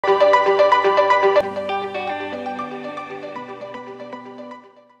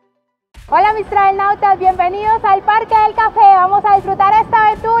Hola mis travelnautas, bienvenidos al Parque del Café. Vamos a disfrutar esta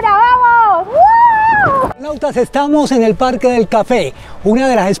aventura, ¡vamos! ¡Woo! Nautas, estamos en el Parque del Café, una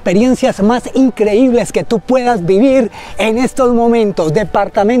de las experiencias más increíbles que tú puedas vivir en estos momentos.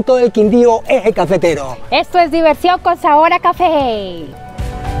 Departamento del Quindío, eje cafetero. Esto es diversión con sabor a café.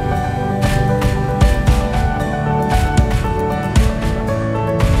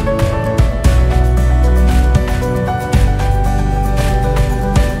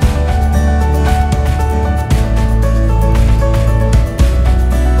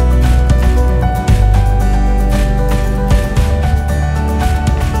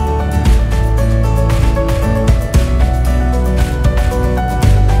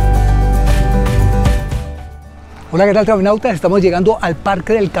 Hola, ¿qué tal, travelnautas? Estamos llegando al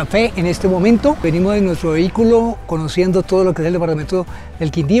Parque del Café en este momento. Venimos de nuestro vehículo conociendo todo lo que es el departamento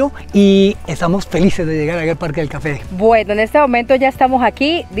del Quindío y estamos felices de llegar aquí al Parque del Café. Bueno, en este momento ya estamos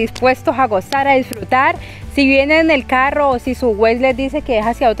aquí dispuestos a gozar, a disfrutar. Si vienen en el carro o si su Waze les dice que es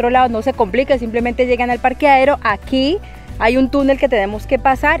hacia otro lado, no se complique, simplemente llegan al parqueadero. Aquí hay un túnel que tenemos que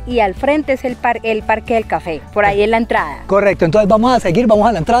pasar y al frente es el Parque del Café, por ahí es la entrada. Correcto, entonces vamos a seguir, vamos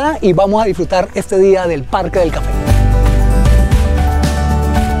a la entrada y vamos a disfrutar este día del Parque del Café.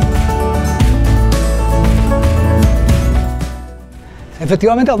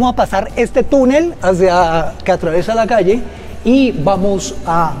 Efectivamente vamos a pasar este túnel que atraviesa la calle y vamos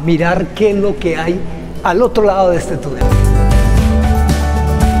a mirar qué es lo que hay al otro lado de este túnel.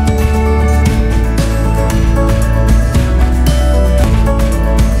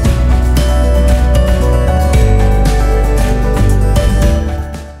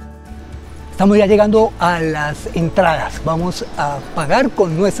 Estamos ya llegando a las entradas. Vamos a pagar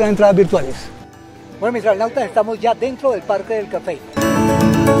con nuestras entradas virtuales. Bueno, mis travelnautas, estamos ya dentro del Parque del Café.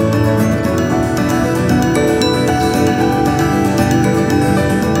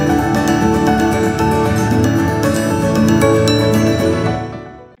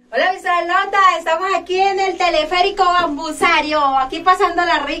 Hola mis travelnautas, estamos aquí en el teleférico bambusario, aquí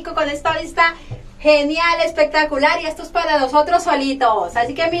pasándola rico con esta vista genial, espectacular, y esto es para nosotros solitos,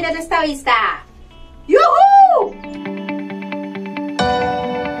 así que miren esta vista. ¡Yuhu!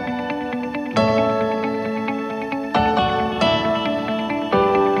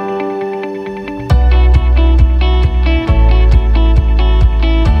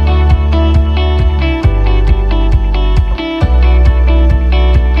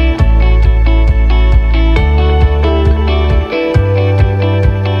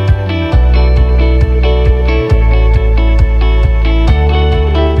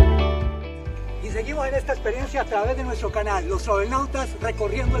 A través de nuestro canal, los travelnautas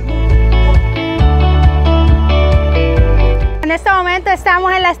recorriendo el mundo. En este momento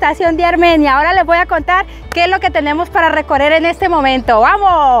estamos en la estación de Armenia. Ahora les voy a contar qué es lo que tenemos para recorrer en este momento.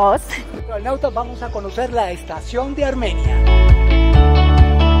 ¡Vamos! Los travelnautas, vamos a conocer la estación de Armenia.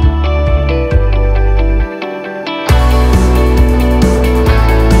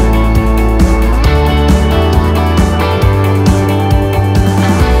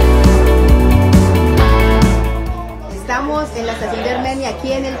 En la estación de Armenia,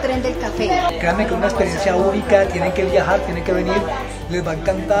 aquí en el tren del café. Créanme que es una experiencia única, tienen que viajar, tienen que venir, les va a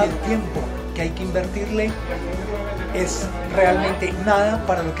encantar. El tiempo que hay que invertirle es realmente nada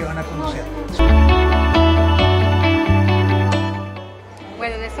para lo que van a conocer.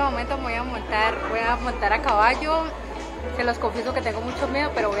 Bueno, en este momento voy a montar a caballo. Se los confieso que tengo mucho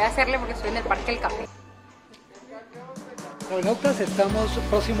miedo, pero voy a hacerle porque estoy en el Parque del Café. Travelnautas, estamos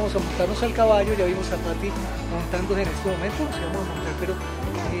próximos a montarnos al caballo. Ya vimos a Pati montándose en este momento, nos íbamos a montar pero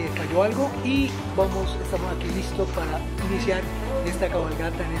cayó algo y estamos aquí listos para iniciar esta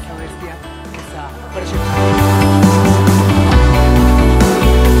cabalgata en esta bestia que está preciosa.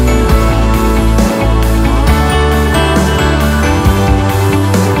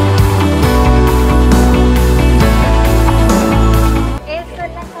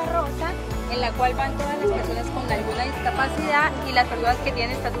 Cual van todas las personas con alguna discapacidad y las personas que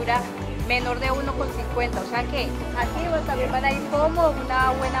tienen estatura menor de 1,50, o sea que aquí también van a ir cómodos,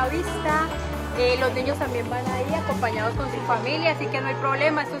 una buena vista, los niños también van a ir acompañados con su familia, así que no hay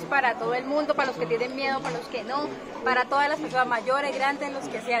problema, esto es para todo el mundo, para los que tienen miedo, para los que no, para todas las personas mayores, grandes, los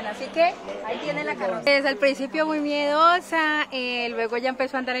que sean, así que ahí tienen la carroza. Desde el principio muy miedosa, luego ya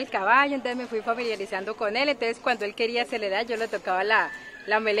empezó a andar el caballo, entonces me fui familiarizando con él, entonces cuando él quería acelerar yo le tocaba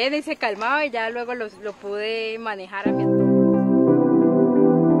la melena y se calmaba y ya luego lo pude manejar a mi antojo.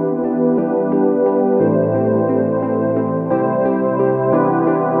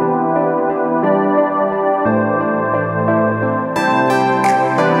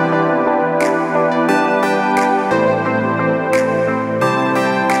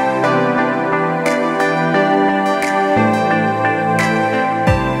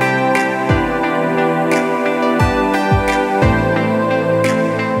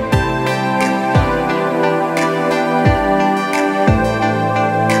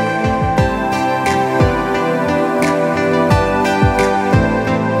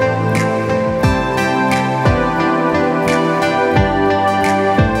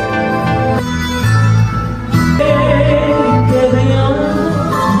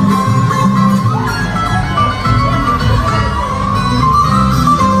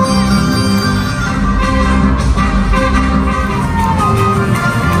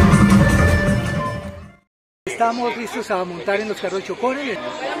 estamos listos a montar en los carros chocones.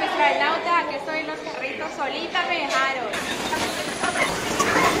 Bueno, mis astronautas, aquí estoy en los carritos, solitas me dejaron.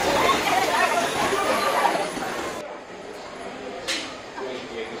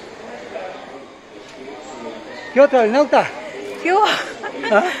 ¿Qué otra, astronauta? ¿Qué hubo?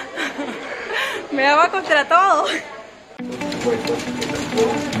 ¿Ah? Me daba contra todo.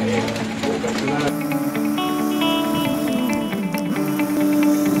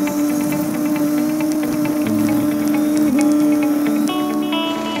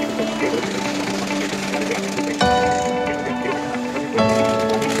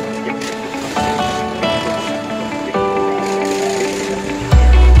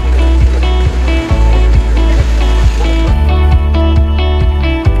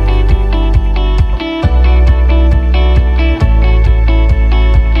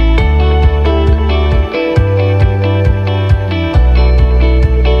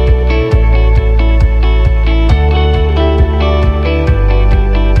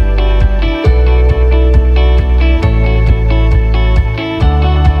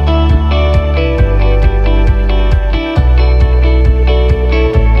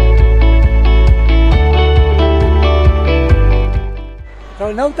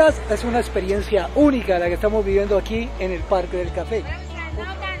 Astronautas, es una experiencia única la que estamos viviendo aquí en el Parque del Café.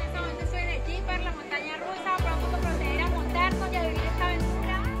 Bueno, astronautas, en este momento estoy en el jeep, la montaña rusa, pronto a proceder a montarnos y a vivir esta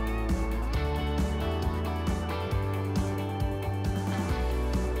aventura.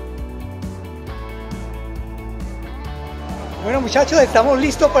 Bueno muchachos, estamos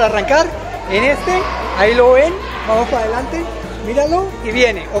listos para arrancar en este, ahí lo ven, vamos para adelante, míralo y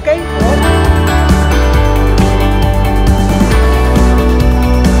viene, ¿ok?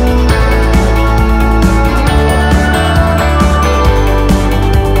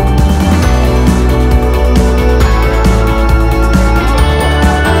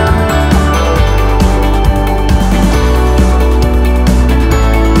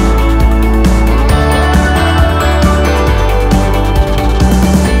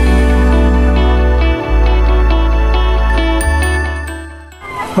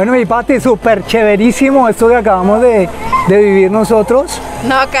 Bueno, mi Pati, súper chéverísimo esto que acabamos de vivir nosotros.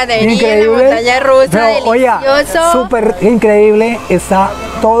 No, canería, Increíble. la montaña rusa, Pero, oiga, delicioso. súper increíble, está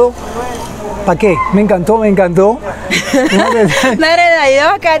todo. ¿Para qué? Me encantó, me encantó. Una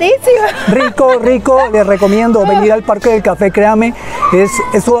adrenalina carísima. Rico, rico, les recomiendo venir al Parque del Café, créame,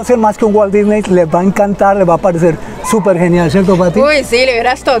 esto va a ser más que un Walt Disney, les va a encantar, les va a parecer súper genial, ¿cierto, Pati? Uy, sí,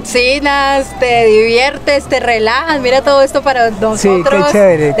 liberas toxinas, te diviertes, te relajas, mira todo esto para nosotros. Sí, qué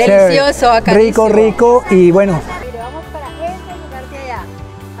chévere, delicioso, chévere. bacanísimo. Rico, rico y bueno. Mire, vamos para ese lugar de allá,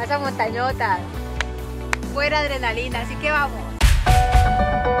 a esa montañota, fuera adrenalina, así que vamos.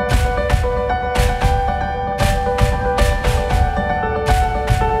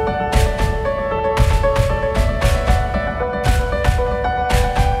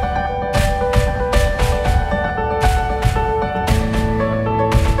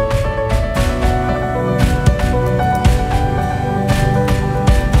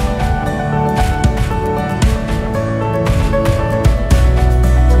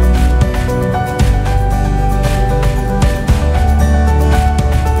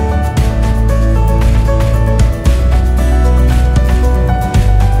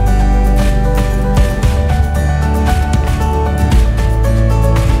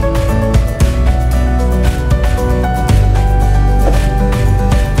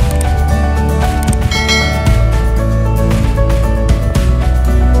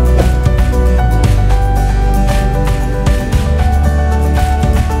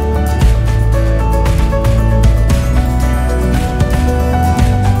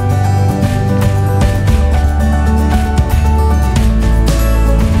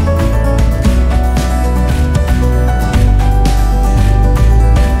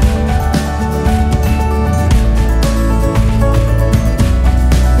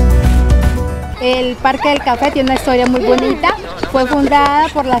 El Parque del Café tiene una historia muy bonita. Fue fundada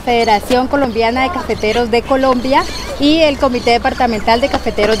por la Federación Colombiana de Cafeteros de Colombia y el Comité Departamental de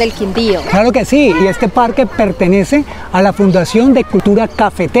Cafeteros del Quindío. Claro que sí, y este parque pertenece a la Fundación de Cultura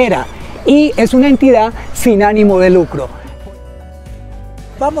Cafetera y es una entidad sin ánimo de lucro.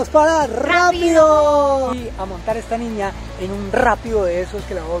 Vamos para rápido y a montar esta niña en un rápido de esos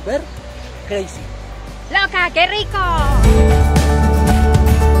que la vamos a ver crazy. ¡Loca, qué rico!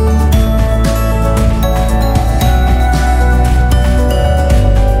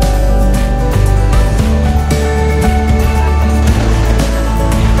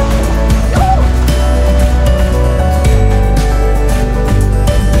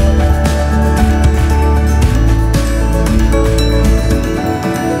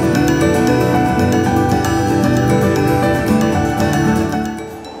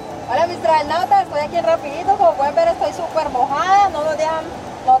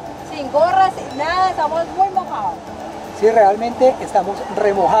 realmente estamos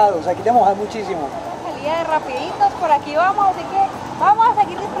remojados, aquí te mojas muchísimo. Salida de rapiditos, por aquí vamos, así que vamos a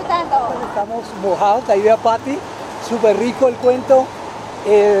seguir disfrutando. Pues estamos mojados, ahí ve a Pati, súper rico el cuento,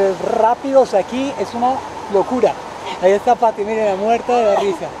 rápidos aquí, es una locura. Ahí está Pati, miren, la muerta de la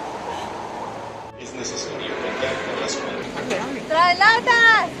risa. Es necesario contar con las condiciones.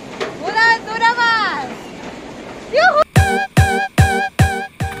 ¡Translautas! ¡Una aventura más! ¡Yujú!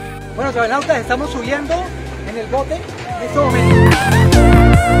 Bueno, translautas, estamos subiendo en el bote en este momento.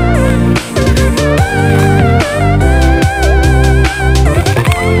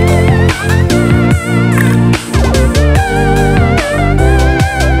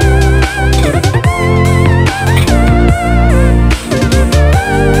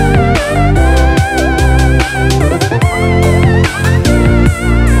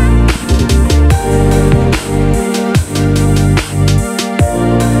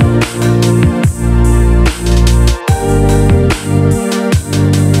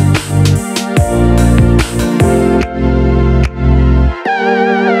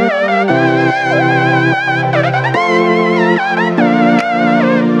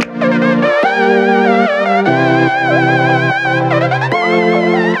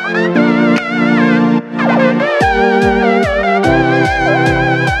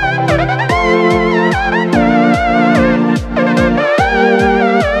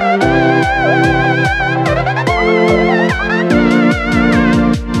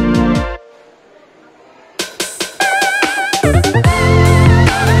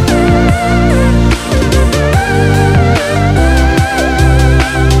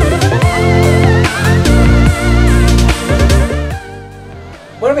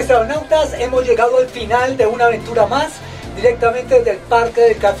 Bueno, mis astronautas, hemos llegado al final de una aventura más, directamente desde el Parque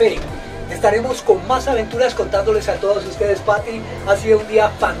del Café. Estaremos con más aventuras contándoles a todos ustedes, Pati. Ha sido un día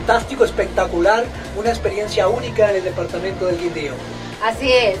fantástico, espectacular, una experiencia única en el departamento del Quindío.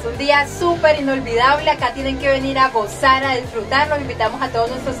 Así es, un día súper inolvidable. Acá tienen que venir a gozar, a disfrutar. Los invitamos a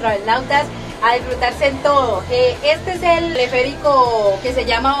todos nuestros travelnautas a disfrutarse en todo. Este es el teleférico que se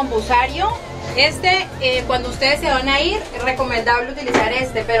llama Bambusario. Cuando ustedes se van a ir, es recomendable utilizar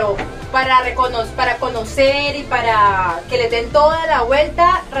pero para conocer y para que les den toda la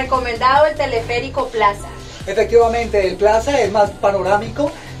vuelta, recomendado el teleférico Plaza. Efectivamente, el Plaza es más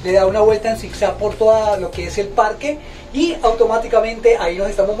panorámico, le da una vuelta en zigzag por todo lo que es el parque y automáticamente ahí nos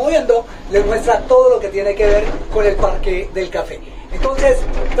estamos moviendo, les muestra todo lo que tiene que ver con el Parque del Café. Entonces,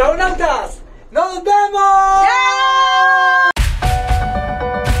 ¡travelautas! ¡Nos vemos! ¡Yeah!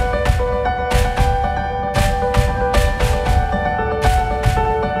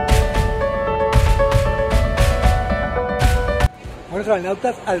 Bueno,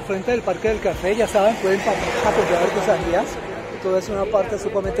 travelautas, al frente del Parque del Café, ya saben, pueden apoyar artesanías. Todo es una parte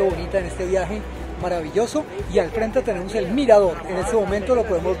sumamente bonita en este viaje maravilloso. Y al frente tenemos el mirador. En este momento lo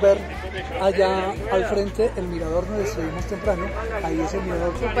podemos ver allá al frente, el mirador donde estuvimos temprano. Ahí es el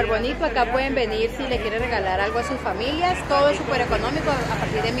mirador. Súper bonito, acá pueden venir si le quieren regalar algo a sus familias. Todo es súper económico, a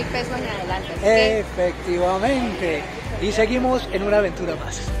partir de 1.000 pesos en adelante. Efectivamente. Y seguimos en una aventura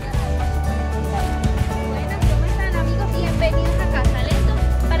más.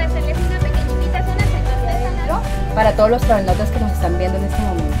 Para todos los travelautas que nos están viendo en este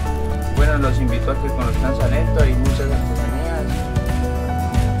momento. Bueno, los invito a que conozcan Salento, hay muchas artesanías.